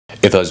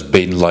It has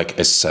been like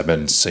a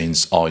 7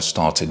 since I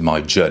started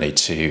my journey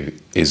to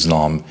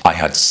Islam. I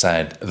had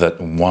said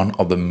that one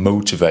of the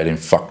motivating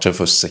factors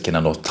for seeking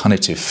an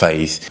alternative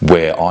faith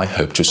where I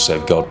hope to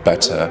serve God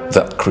better,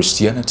 that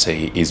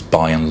Christianity is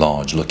by and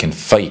large looking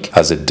fake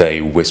as the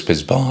day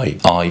whispers by.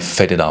 I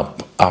faded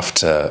up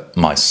after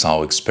my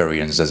soul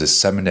experience as a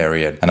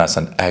seminarian and as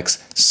an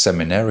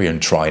ex-seminarian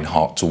trying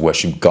hard to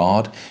worship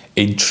God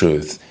in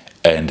truth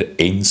and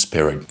in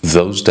spirit.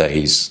 Those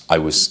days I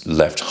was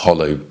left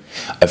hollow.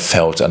 I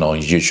felt an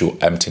unusual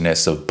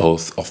emptiness of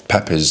both of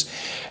purpose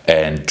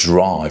and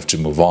drive to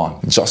move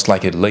on. Just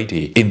like a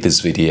lady in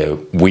this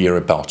video we are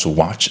about to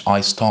watch,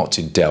 I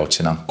started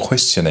doubting and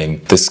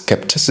questioning. The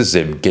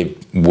skepticism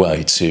gave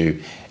way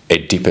to a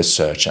deeper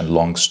search, and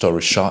long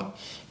story short,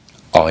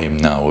 I am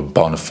now a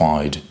bona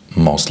fide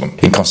Muslim.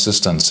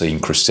 Inconsistency in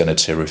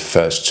Christianity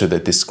refers to the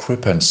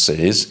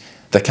discrepancies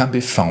that can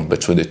be found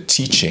between the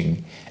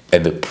teaching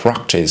and the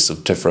practice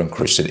of different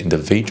Christian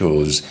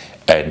individuals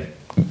and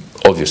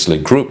obviously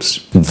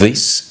groups.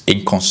 This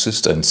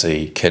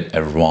inconsistency can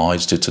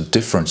arise due to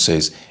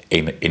differences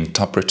in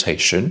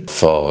interpretation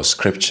for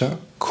scripture,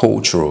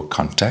 cultural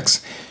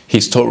context,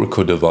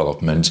 historical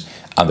development,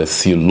 and the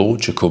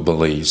theological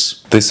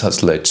beliefs. This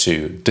has led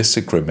to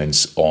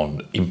disagreements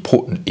on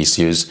important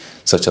issues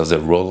such as the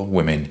role of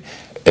women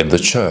in the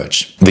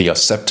church, the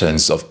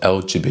acceptance of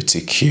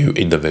LGBTQ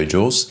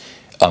individuals,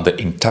 and the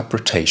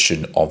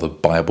interpretation of the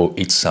Bible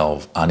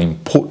itself, and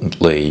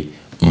importantly,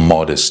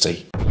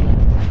 modesty.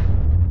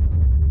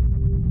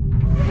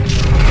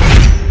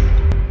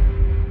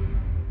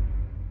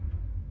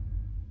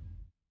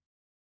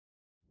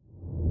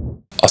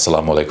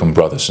 Assalamu alaikum,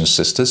 brothers and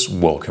sisters.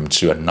 Welcome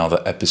to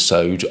another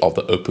episode of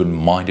the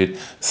Open-Minded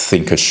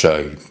Thinker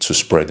Show. To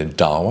spread the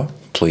dawah,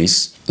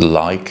 please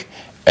like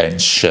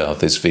and share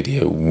this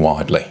video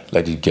widely.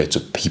 Let it get to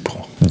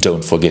people.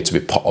 Don't forget to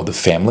be part of the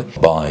family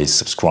by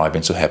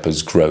subscribing to help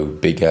us grow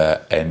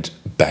bigger and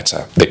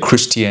better. The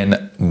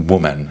Christian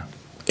woman,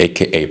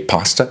 aka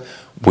pastor,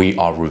 we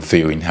are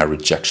reviewing her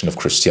rejection of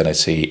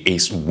Christianity,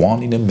 is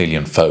 1 in a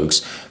million folks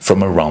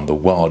from around the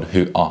world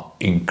who are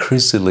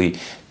increasingly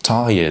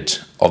tired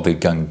of the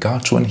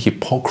gargantuan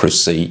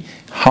hypocrisy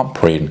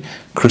hampering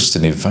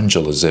Christian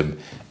evangelism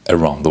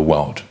around the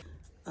world.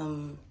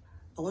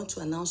 I want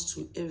to announce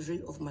to every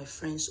of my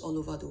friends all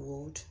over the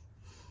world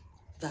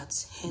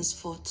that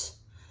henceforth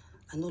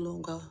I no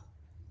longer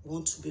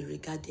want to be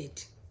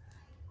regarded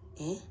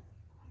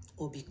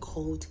or be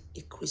called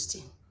a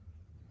Christian.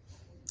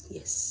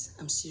 Yes,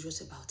 I'm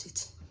serious about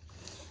it.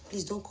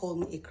 Please don't call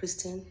me a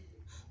Christian.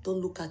 Don't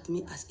look at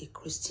me as a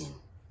Christian.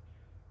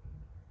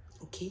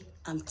 Okay?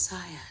 I'm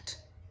tired.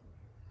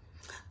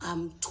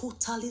 I'm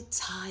totally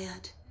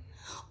tired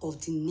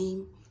of the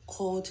name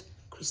called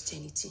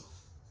Christianity.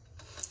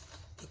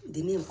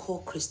 The name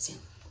called Christian.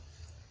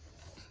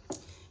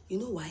 You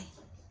know why?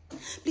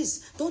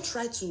 Please don't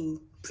try to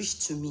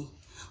preach to me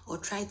or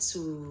try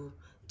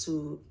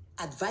to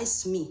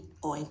advise me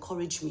or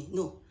encourage me.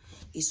 No,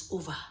 it's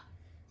over.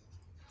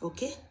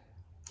 Okay?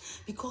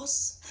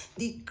 Because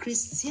the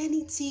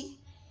Christianity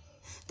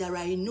that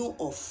I know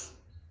of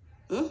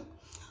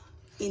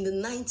in the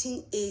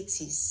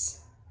 1980s,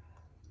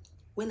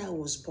 when I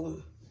was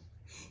born,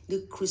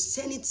 the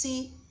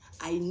Christianity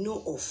I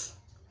know of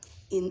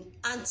in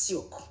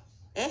Antioch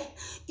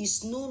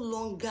is no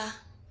longer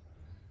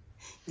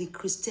the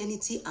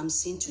Christianity I'm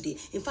seeing today.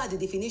 In fact, the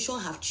definition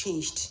have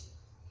changed.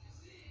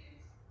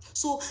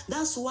 So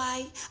that's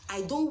why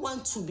I don't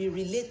want to be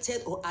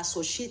related or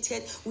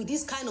associated with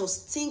this kind of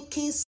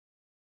stinking,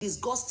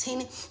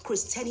 disgusting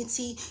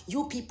Christianity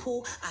you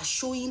people are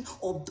showing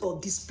or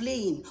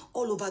displaying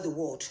all over the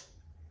world.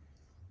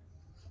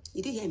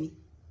 You did hear me?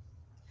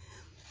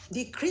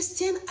 The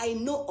Christian I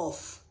know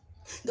of,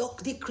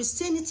 the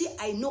Christianity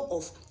I know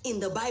of in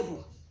the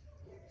Bible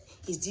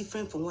is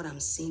different from what I'm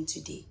seeing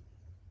today.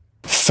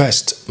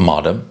 First,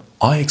 madam,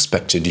 I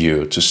expected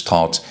you to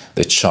start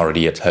the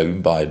charity at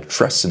home by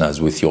dressing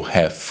us with your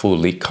hair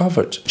fully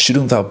covered.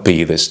 Shouldn't that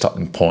be the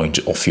starting point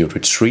of your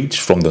retreat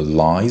from the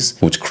lies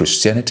which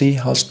Christianity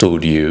has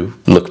told you?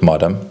 Look,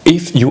 madam,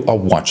 if you are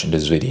watching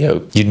this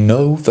video, you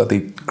know that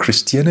the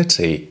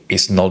Christianity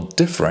is not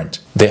different.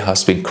 There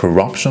has been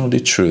corruption of the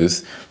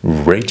truth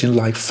raging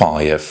like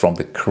fire from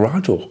the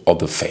cradle of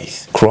the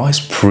faith.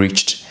 Christ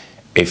preached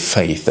a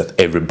faith that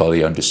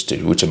everybody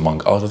understood, which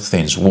among other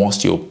things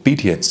was the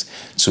obedience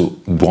to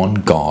one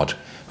God,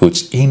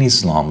 which in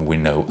Islam we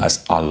know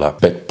as Allah.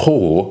 But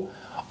Paul,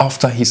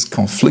 after his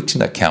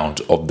conflicting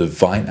account of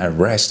divine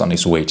arrest on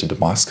his way to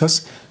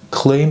Damascus,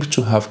 claimed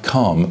to have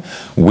come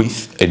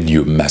with a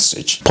new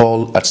message.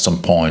 Paul at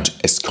some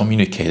point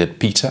excommunicated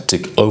Peter,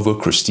 took over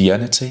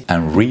Christianity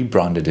and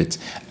rebranded it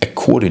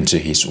according to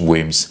his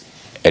whims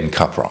and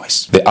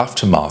caprice. The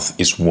aftermath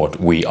is what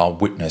we are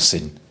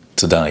witnessing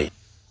today.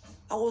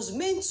 I was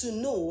meant to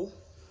know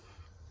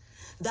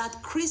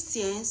that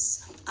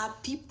Christians are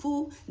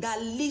people that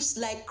lives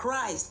like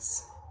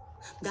Christ.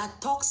 that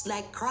talks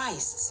like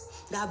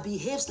Christ, that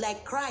behaves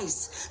like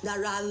Christ, that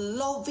are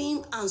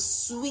loving and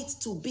sweet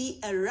to be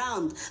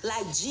around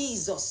like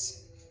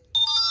Jesus.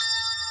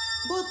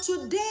 But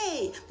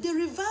today, the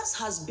reverse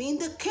has been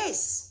the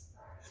case.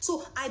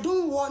 So I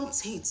don't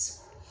want it.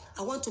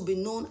 I want to be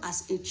known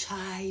as a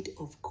child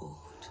of God.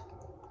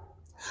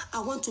 I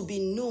want to be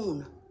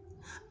known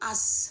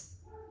as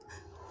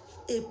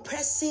a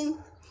person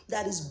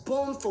that is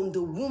born from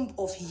the womb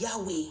of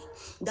Yahweh,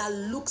 that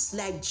looks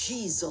like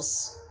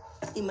Jesus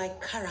in my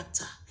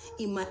character,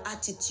 in my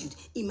attitude,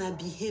 in my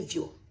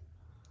behavior.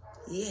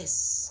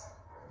 Yes.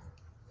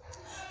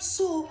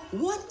 So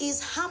what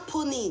is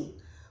happening?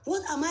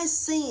 What am I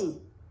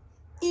saying?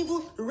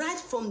 Even right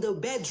from the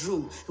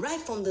bedroom, right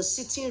from the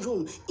sitting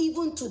room,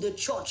 even to the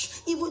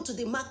church, even to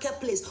the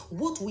marketplace,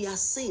 what we are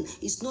saying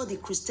is not the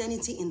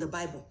Christianity in the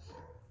Bible.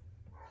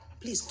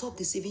 Please stop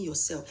deceiving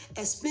yourself.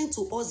 Explain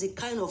to us the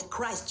kind of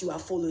Christ you are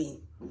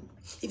following.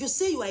 If you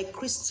say you are a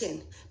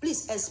Christian,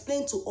 please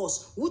explain to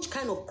us which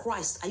kind of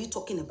Christ are you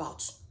talking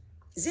about?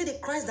 Is it the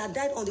Christ that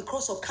died on the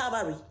cross of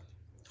Calvary?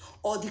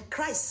 Or the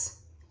Christ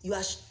you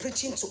are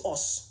preaching to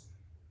us?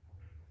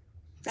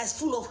 That's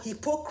full of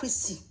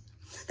hypocrisy.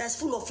 That's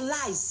full of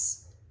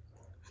lies.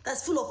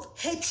 That's full of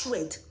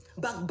hatred,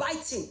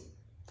 backbiting,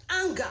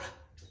 anger,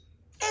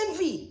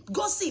 envy,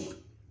 gossip.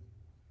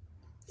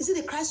 Is it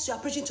the Christ you are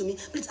preaching to me?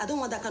 Please, I don't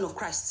want that kind of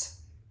Christ.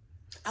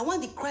 I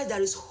want the Christ that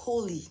is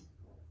holy.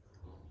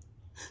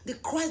 The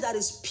Christ that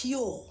is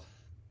pure.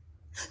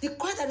 The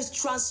Christ that is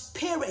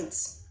transparent.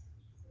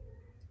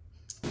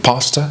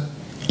 Pastor,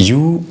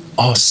 you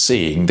are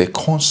seeing the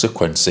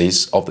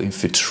consequences of the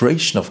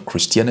infiltration of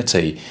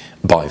Christianity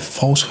by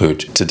falsehood.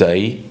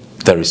 Today,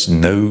 there is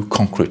no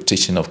concrete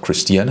teaching of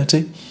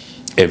Christianity.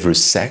 Every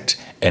sect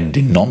and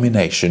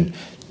denomination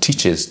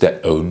teaches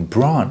their own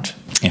brand.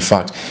 In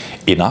fact,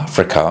 in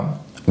Africa,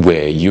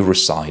 where you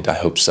reside, I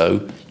hope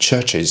so,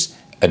 churches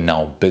are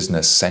now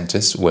business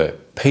centers where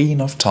paying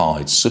of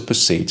tithes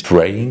supersedes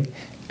praying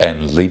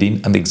and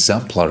leading an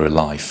exemplary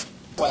life.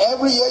 For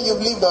every year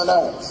you've lived on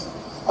earth,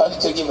 I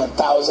want you to give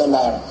 1,000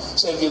 naira.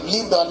 So if you've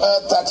lived on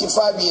earth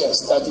 35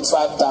 years,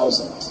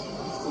 35,000.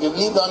 If you've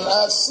lived on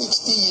earth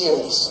 60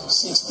 years,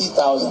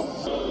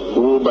 60,000.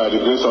 Who by the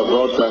grace of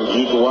God can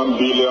give 1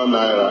 billion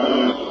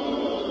naira?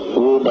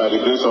 Who by the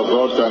grace of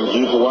God can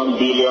give 1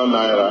 billion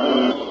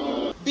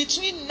naira?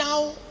 Between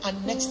now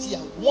and next year,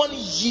 1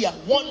 year,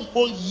 one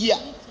whole year,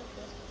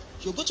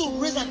 you're going to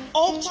raise an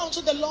altar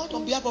unto the Lord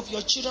on behalf of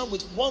your children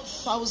with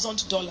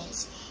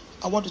 $1,000.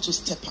 I want you to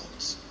step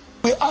out.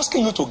 We're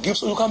asking you to give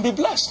so you can be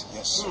blessed.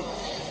 Yes.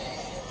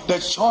 The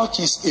church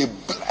is a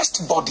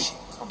blessed body.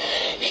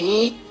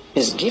 He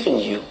is giving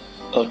you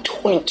a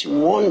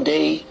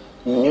 21-day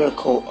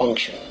miracle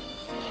unction,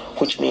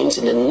 which means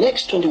in the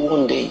next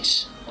 21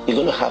 days, you're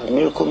going to have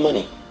miracle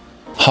money.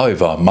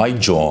 However, my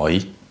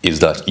joy is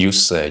that you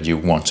said you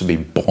want to be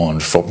born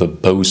from the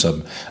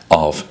bosom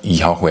of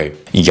Yahweh.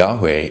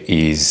 Yahweh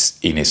is,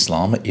 in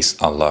Islam, is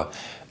Allah.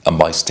 And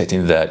by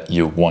stating that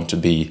you want to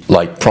be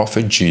like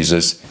Prophet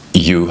Jesus,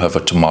 you have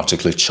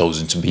automatically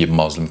chosen to be a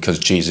Muslim, because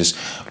Jesus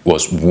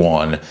was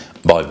one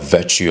by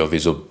virtue of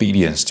his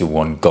obedience to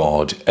one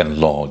God and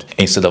Lord.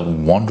 Instead of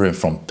wandering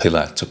from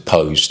pillar to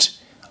post,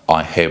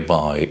 I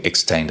hereby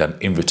extend an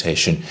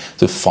invitation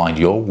to find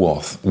your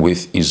worth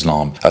with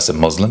Islam. As a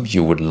Muslim,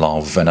 you would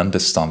love and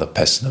understand the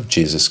person of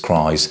Jesus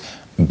Christ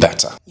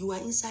better. You are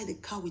inside the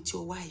car with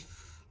your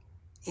wife.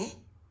 Eh?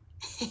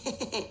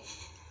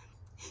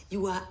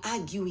 You are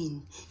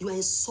arguing. You are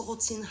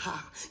insulting her.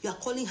 You are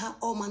calling her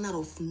all manner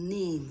of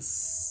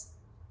names.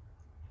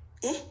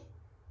 Eh?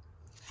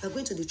 You are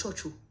going to the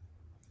church.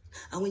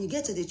 And when you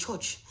get to the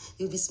church,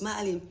 you'll be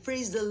smiling.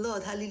 Praise the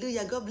Lord.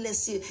 Hallelujah. God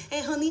bless you.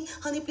 Hey, honey,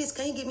 please,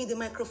 can you give me the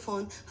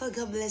microphone? Oh,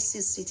 God bless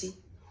you, sweetie.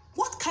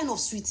 What kind of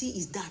sweetie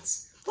is that?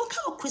 What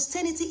kind of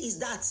Christianity is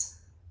that?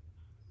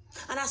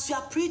 And as you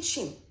are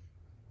preaching,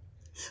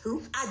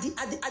 at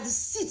the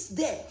seat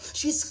there,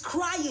 she's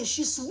crying,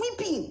 she's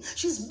weeping,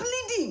 she's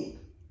bleeding.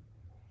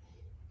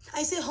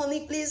 I say,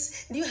 honey,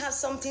 please, do you have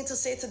something to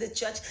say to the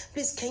church?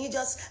 Please, can you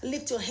just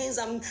lift your hands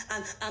and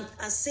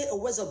say a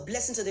word of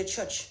blessing to the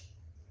church?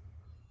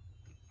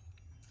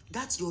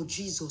 That's your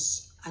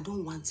Jesus. I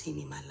don't want him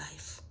in my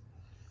life.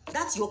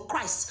 That's your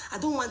Christ. I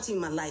don't want him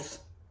in my life.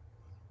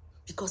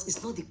 Because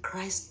it's not the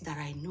Christ that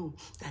I know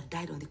that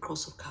died on the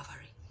cross of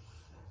Calvary.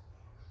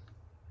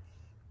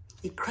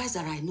 The Christ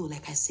that I know,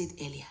 like I said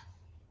earlier,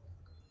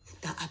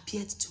 that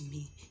appeared to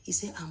me, he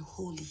said, I'm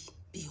holy,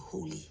 be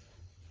holy.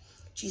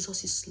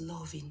 Jesus is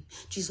loving.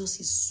 Jesus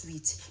is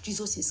sweet.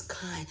 Jesus is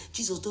kind.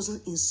 Jesus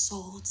doesn't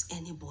insult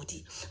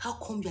anybody. How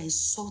come you are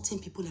insulting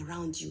people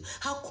around you?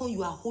 How come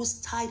you are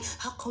hostile?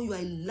 How come you are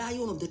a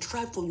lion of the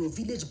tribe from your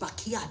village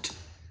backyard?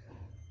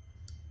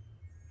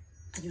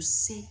 And you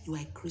say you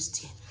are a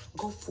Christian.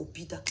 God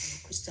forbid that kind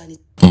of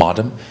Christianity.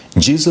 Madam,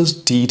 Jesus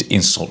did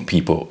insult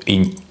people.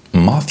 In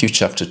Matthew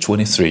chapter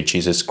 23,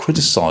 Jesus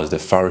criticized the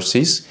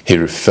Pharisees. He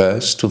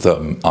refers to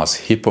them as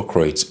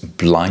hypocrites,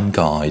 blind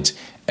guides,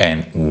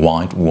 and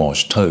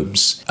whitewashed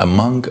tombs,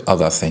 among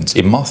other things.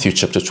 In Matthew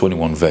chapter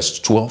 21 verse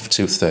 12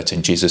 to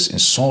 13, Jesus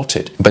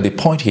insulted. But the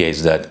point here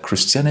is that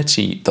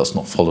Christianity does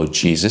not follow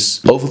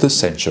Jesus. Over the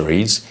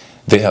centuries,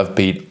 there have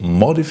been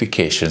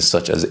modifications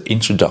such as the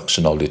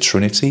introduction of the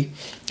Trinity,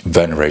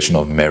 veneration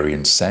of Mary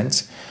and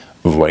saints,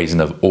 raising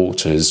of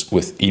altars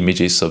with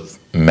images of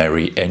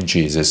Mary and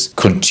Jesus,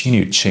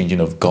 continued changing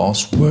of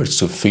God's words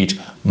to fit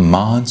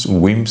man's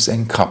whims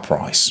and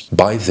caprice.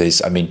 By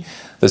this, I mean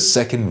the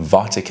Second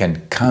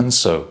Vatican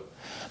Council,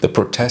 the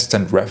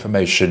Protestant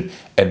Reformation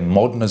and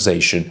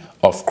modernization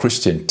of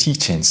Christian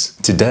teachings.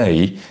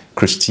 Today,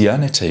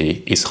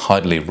 Christianity is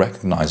hardly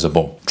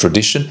recognizable.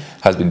 Tradition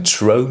has been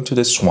thrown to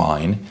the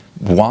swine.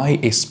 Why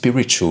a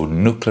spiritual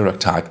nuclear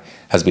attack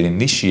has been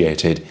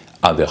initiated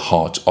at the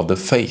heart of the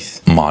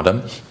faith.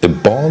 Madam, the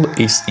ball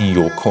is in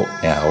your court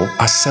now.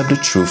 Accept the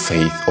true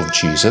faith of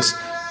Jesus.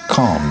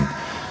 Come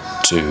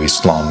to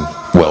Islam.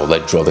 Well,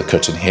 let's draw the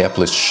curtain here.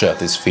 Please share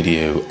this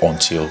video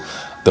until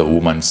the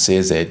woman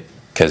says it,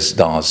 because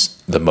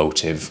that's the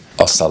motive.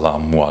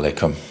 Assalamu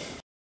alaikum.